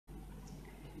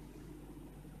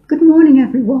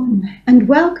everyone, and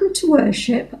welcome to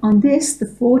worship on this, the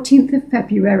 14th of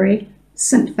February,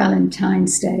 St.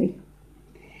 Valentine's Day.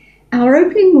 Our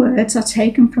opening words are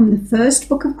taken from the first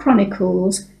book of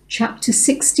Chronicles, chapter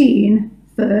 16,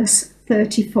 verse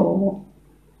 34.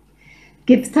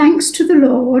 Give thanks to the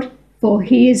Lord, for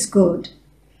he is good.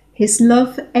 His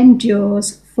love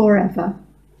endures forever.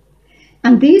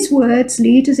 And these words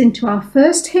lead us into our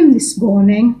first hymn this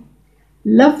morning,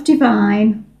 Love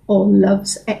Divine, or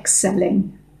Love's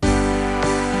Excelling.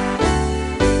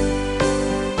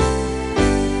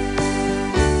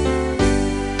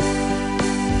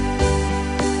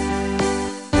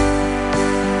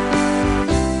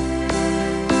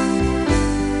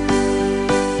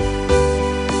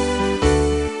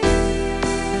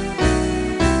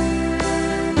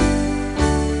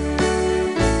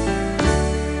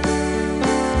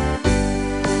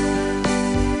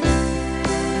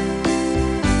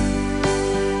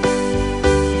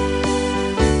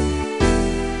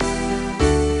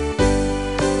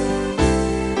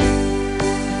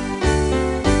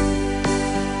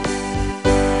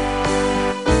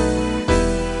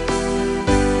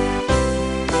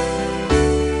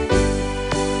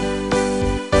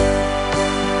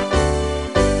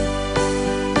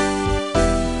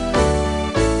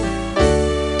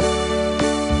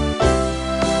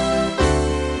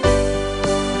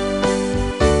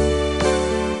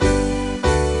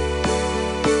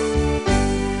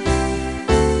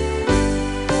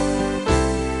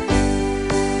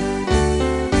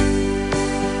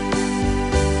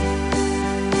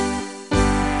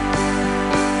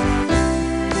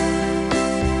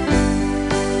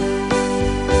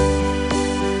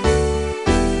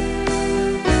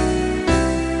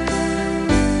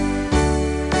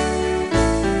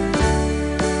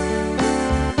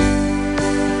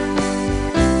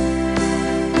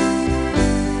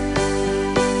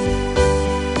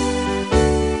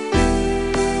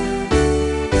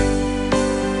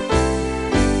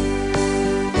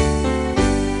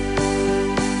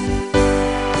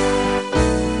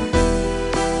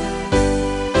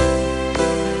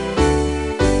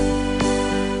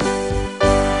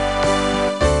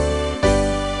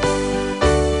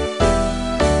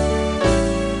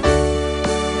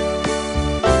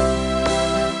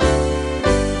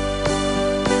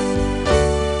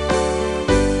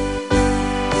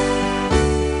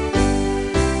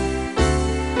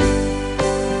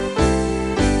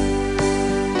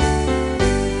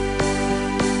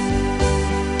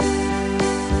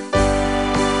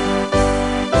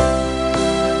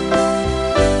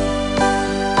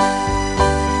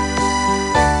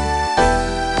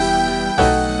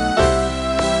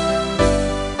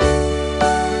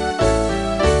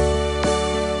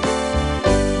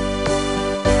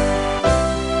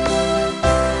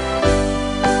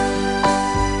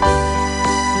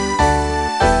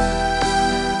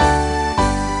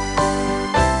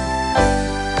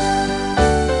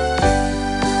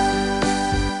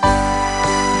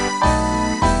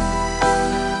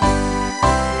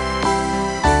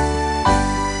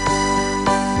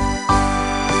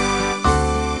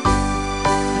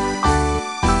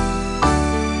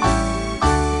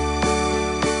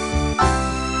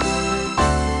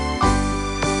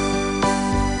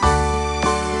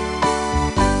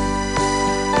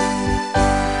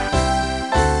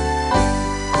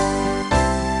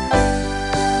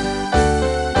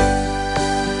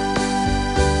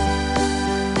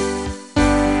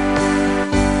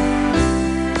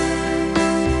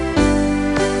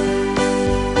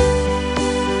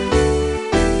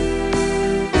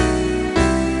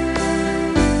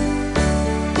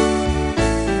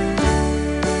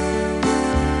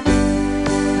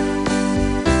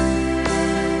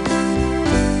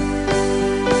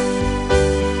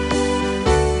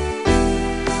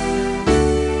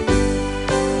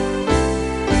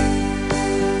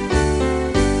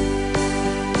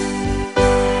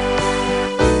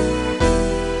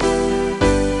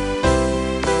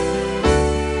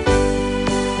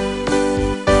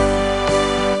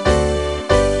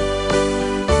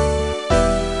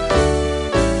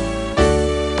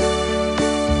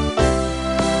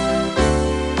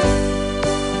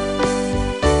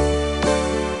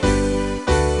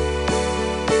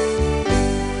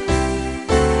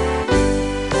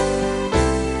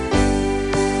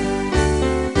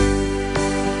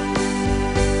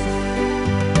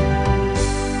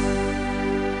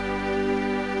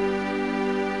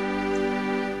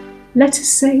 Let us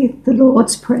say the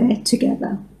Lord's Prayer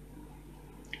together.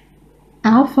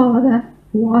 Our Father,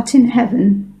 who art in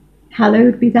heaven,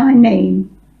 hallowed be thy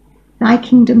name. Thy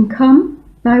kingdom come,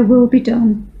 thy will be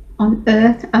done, on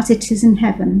earth as it is in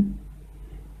heaven.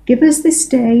 Give us this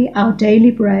day our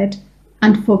daily bread,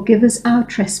 and forgive us our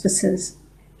trespasses,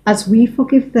 as we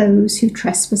forgive those who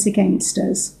trespass against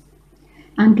us.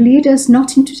 And lead us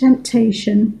not into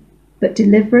temptation, but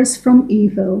deliver us from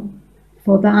evil.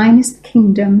 For thine is the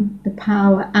kingdom, the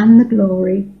power, and the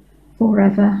glory,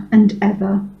 forever and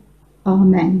ever.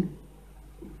 Amen.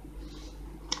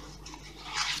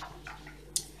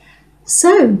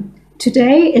 So,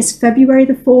 today is February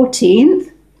the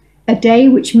 14th, a day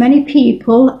which many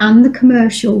people and the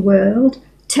commercial world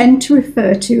tend to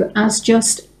refer to as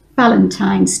just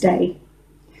Valentine's Day.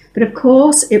 But of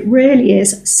course, it really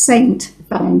is Saint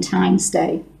Valentine's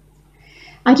Day.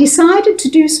 I decided to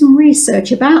do some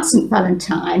research about St.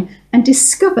 Valentine and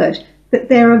discovered that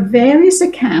there are various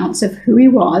accounts of who he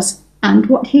was and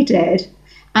what he did,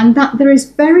 and that there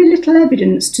is very little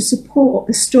evidence to support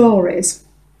the stories.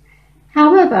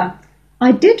 However,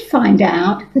 I did find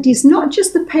out that he's not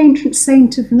just the patron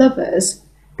saint of lovers,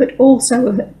 but also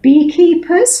of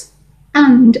beekeepers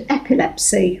and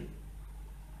epilepsy.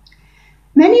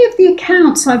 Many of the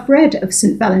accounts I've read of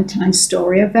St. Valentine's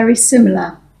story are very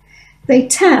similar. They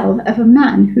tell of a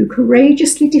man who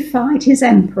courageously defied his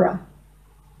emperor.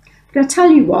 But I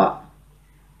tell you what,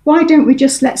 why don't we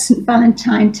just let St.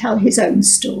 Valentine tell his own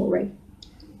story?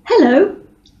 Hello,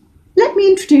 let me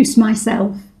introduce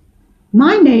myself.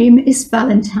 My name is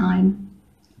Valentine.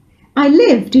 I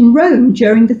lived in Rome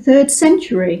during the 3rd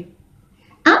century.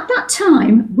 At that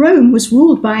time, Rome was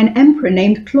ruled by an emperor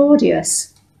named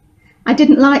Claudius. I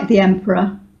didn't like the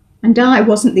emperor, and I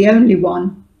wasn't the only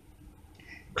one.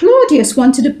 Claudius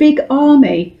wanted a big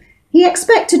army. He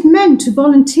expected men to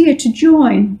volunteer to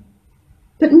join.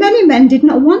 But many men did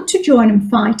not want to join and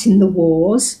fight in the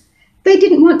wars. They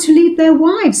didn't want to leave their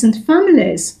wives and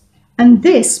families. And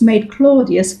this made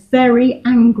Claudius very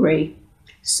angry.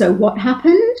 So what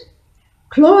happened?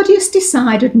 Claudius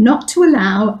decided not to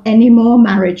allow any more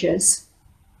marriages.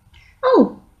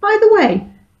 Oh, by the way,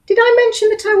 did I mention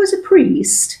that I was a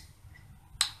priest?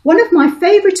 One of my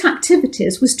favourite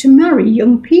activities was to marry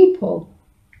young people.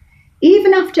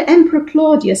 Even after Emperor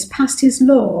Claudius passed his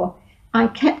law, I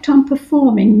kept on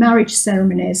performing marriage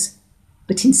ceremonies,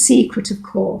 but in secret, of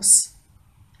course.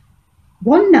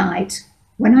 One night,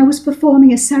 when I was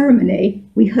performing a ceremony,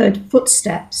 we heard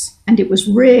footsteps, and it was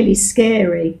really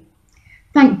scary.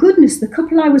 Thank goodness the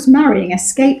couple I was marrying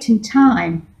escaped in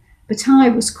time, but I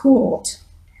was caught.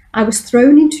 I was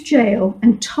thrown into jail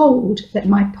and told that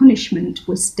my punishment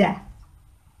was death.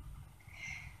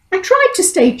 I tried to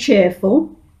stay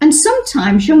cheerful, and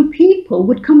sometimes young people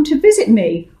would come to visit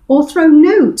me or throw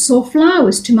notes or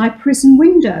flowers to my prison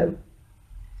window.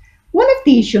 One of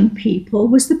these young people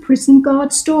was the prison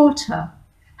guard's daughter.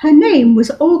 Her name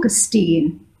was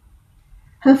Augustine.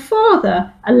 Her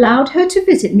father allowed her to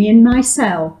visit me in my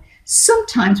cell.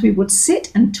 Sometimes we would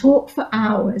sit and talk for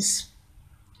hours.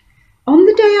 On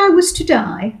the day I was to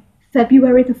die,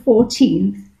 February the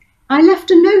 14th, I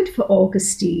left a note for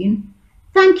Augustine,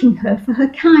 thanking her for her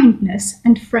kindness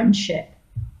and friendship.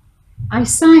 I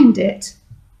signed it,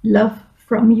 "Love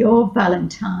from your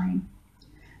Valentine."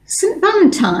 St.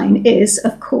 Valentine is,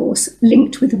 of course,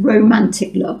 linked with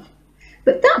romantic love.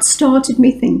 But that started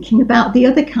me thinking about the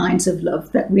other kinds of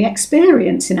love that we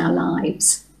experience in our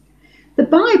lives. The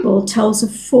Bible tells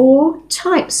of 4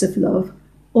 types of love,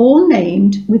 all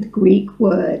named with Greek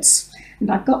words. And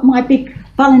I've got my big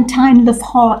Valentine love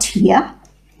heart here.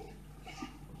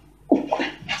 Oh,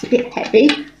 it's a bit heavy.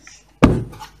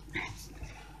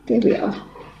 There we are.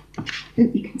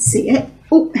 Hope you can see it.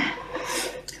 Oh,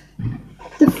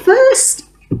 the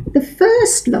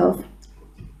first love,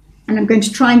 and I'm going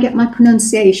to try and get my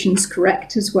pronunciations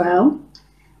correct as well,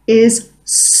 is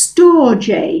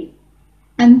storge,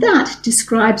 and that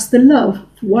describes the love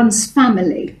for one's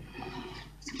family.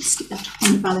 Let's stick that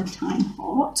on the Valentine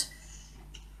heart.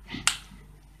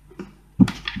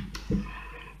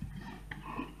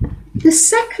 The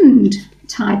second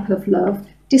type of love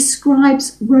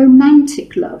describes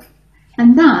romantic love,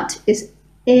 and that is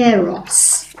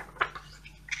eros.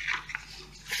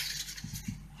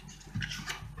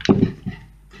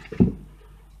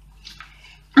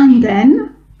 And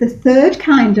then the third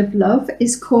kind of love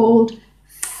is called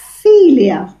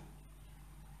philia.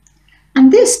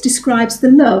 And this describes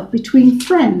the love between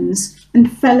friends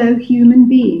and fellow human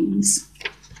beings.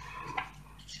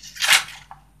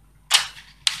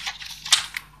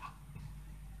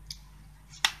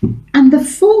 And the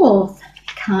fourth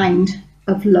kind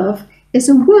of love is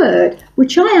a word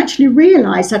which I actually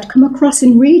realised I'd come across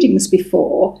in readings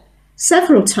before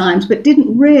several times, but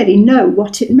didn't really know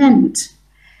what it meant.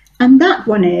 And that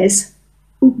one is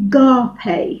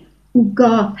agape,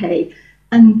 agape.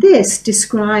 And this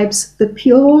describes the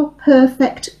pure,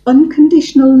 perfect,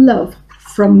 unconditional love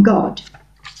from God.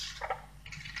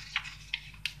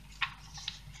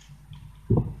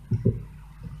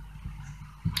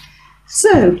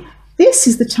 So, this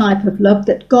is the type of love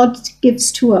that God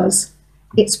gives to us.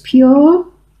 It's pure,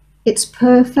 it's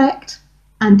perfect,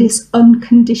 and it's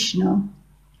unconditional.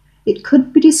 It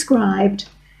could be described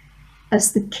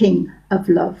as the King of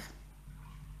love.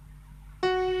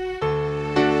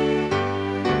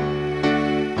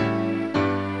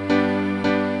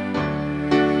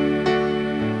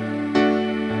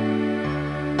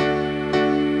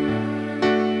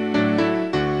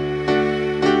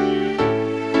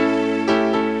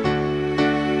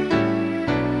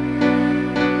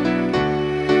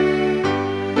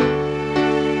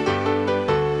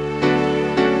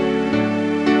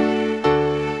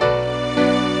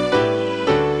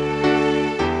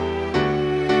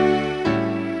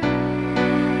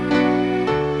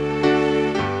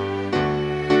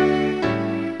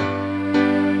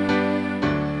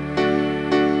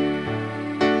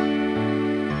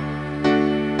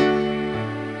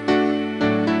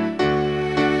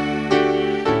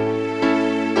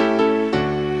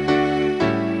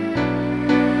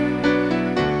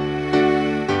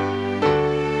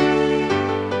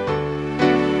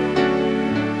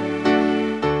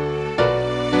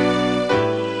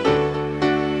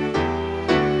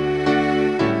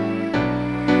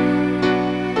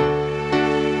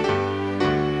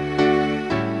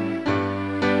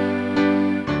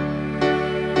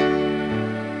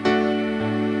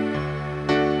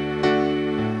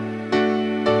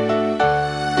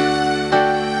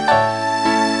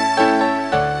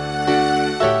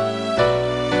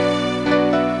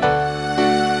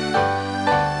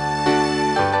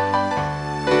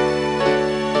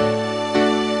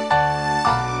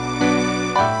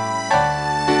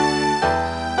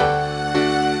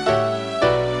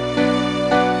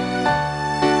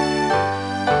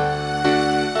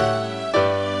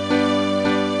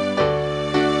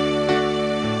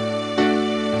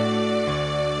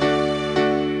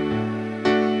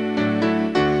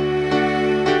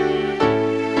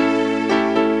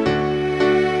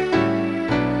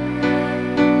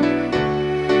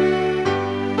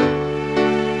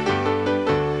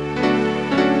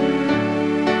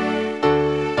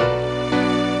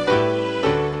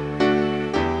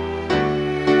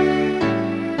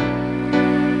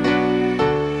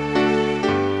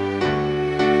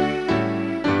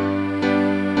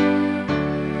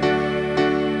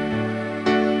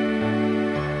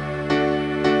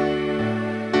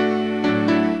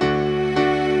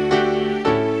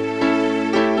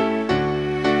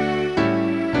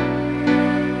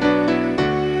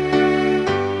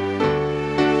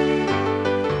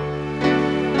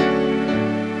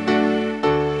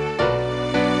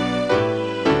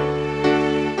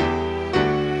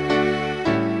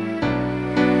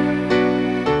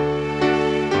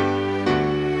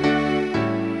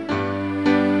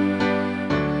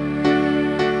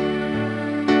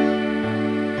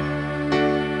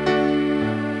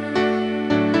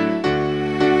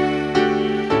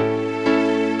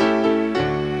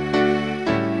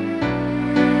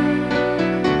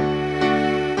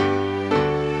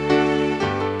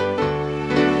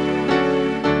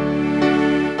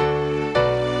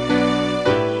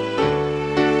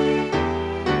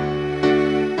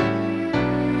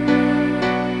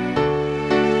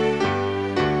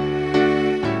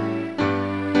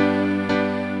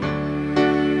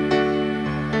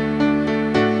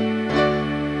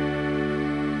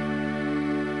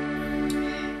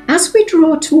 As we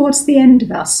draw towards the end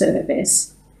of our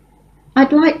service,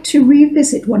 I'd like to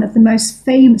revisit one of the most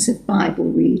famous of Bible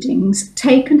readings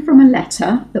taken from a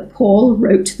letter that Paul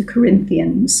wrote to the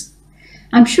Corinthians.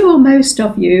 I'm sure most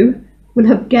of you will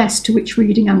have guessed to which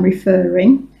reading I'm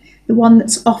referring, the one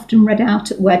that's often read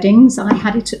out at weddings. I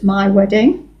had it at my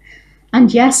wedding.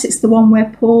 And yes, it's the one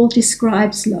where Paul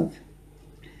describes love.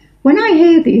 When I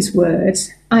hear these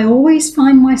words, I always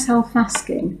find myself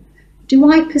asking, do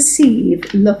I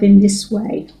perceive love in this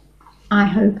way? I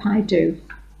hope I do.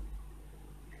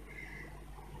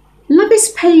 Love is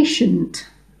patient.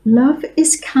 Love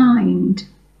is kind.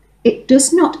 It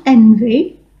does not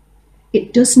envy.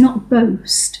 It does not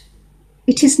boast.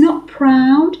 It is not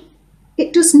proud.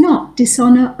 It does not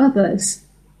dishonour others.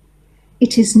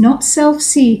 It is not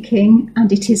self-seeking,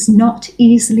 and it is not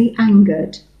easily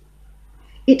angered.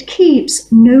 It keeps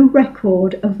no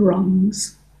record of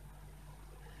wrongs.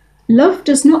 Love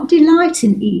does not delight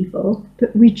in evil,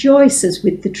 but rejoices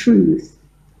with the truth.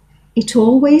 It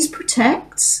always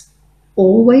protects,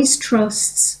 always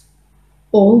trusts,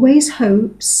 always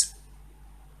hopes,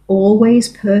 always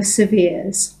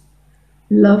perseveres.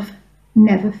 Love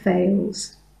never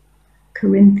fails.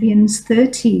 Corinthians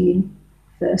 13,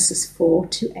 verses 4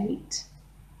 to 8.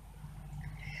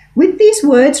 With these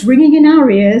words ringing in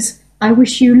our ears, I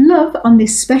wish you love on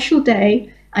this special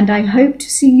day, and I hope to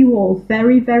see you all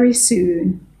very, very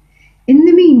soon. In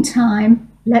the meantime,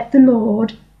 let the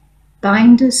Lord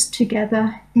bind us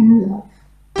together in love.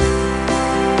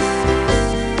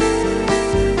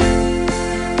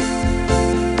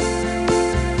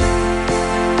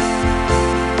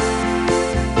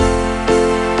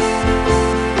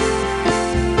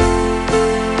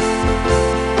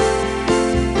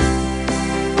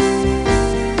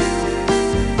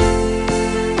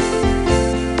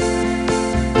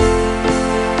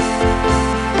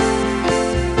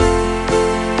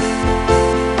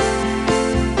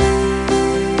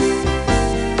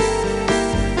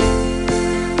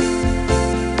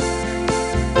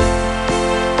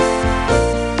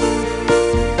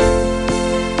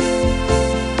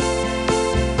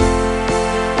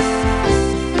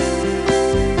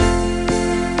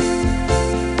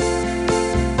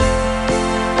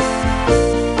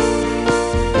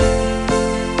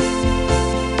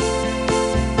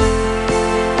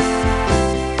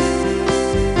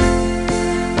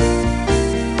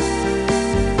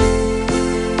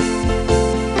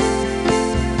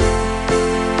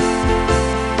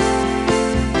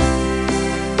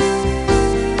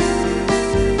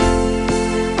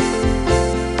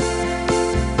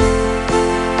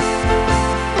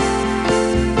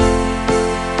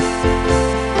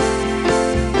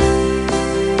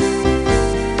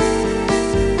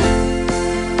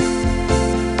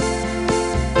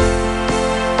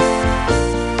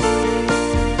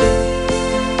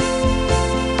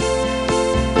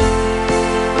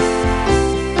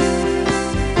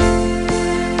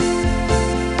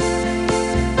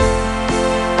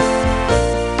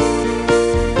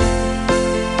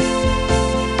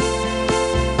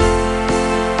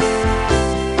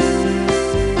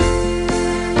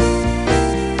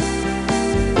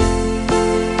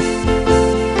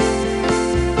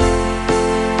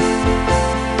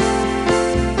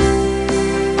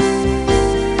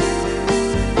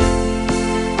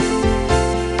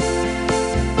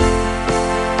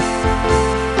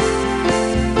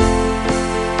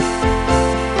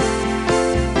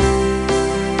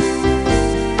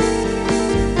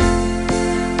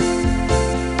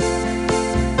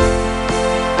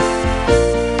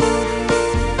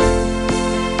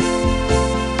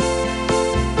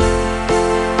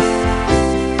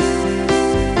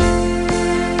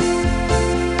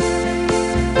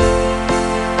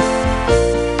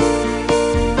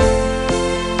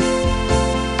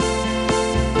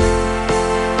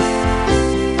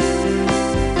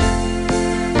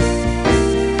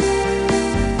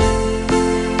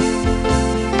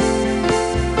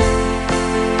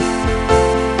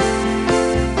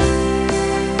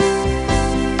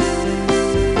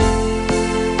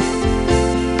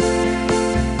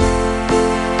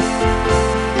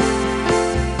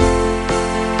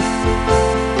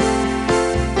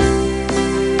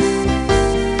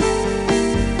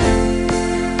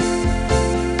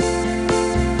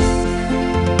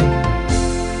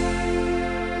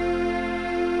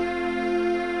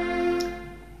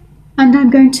 And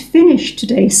I'm going to finish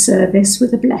today's service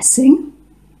with a blessing.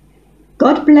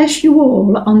 God bless you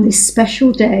all on this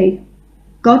special day.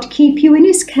 God keep you in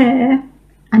his care,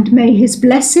 and may his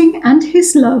blessing and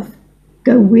his love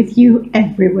go with you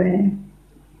everywhere.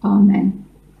 Amen.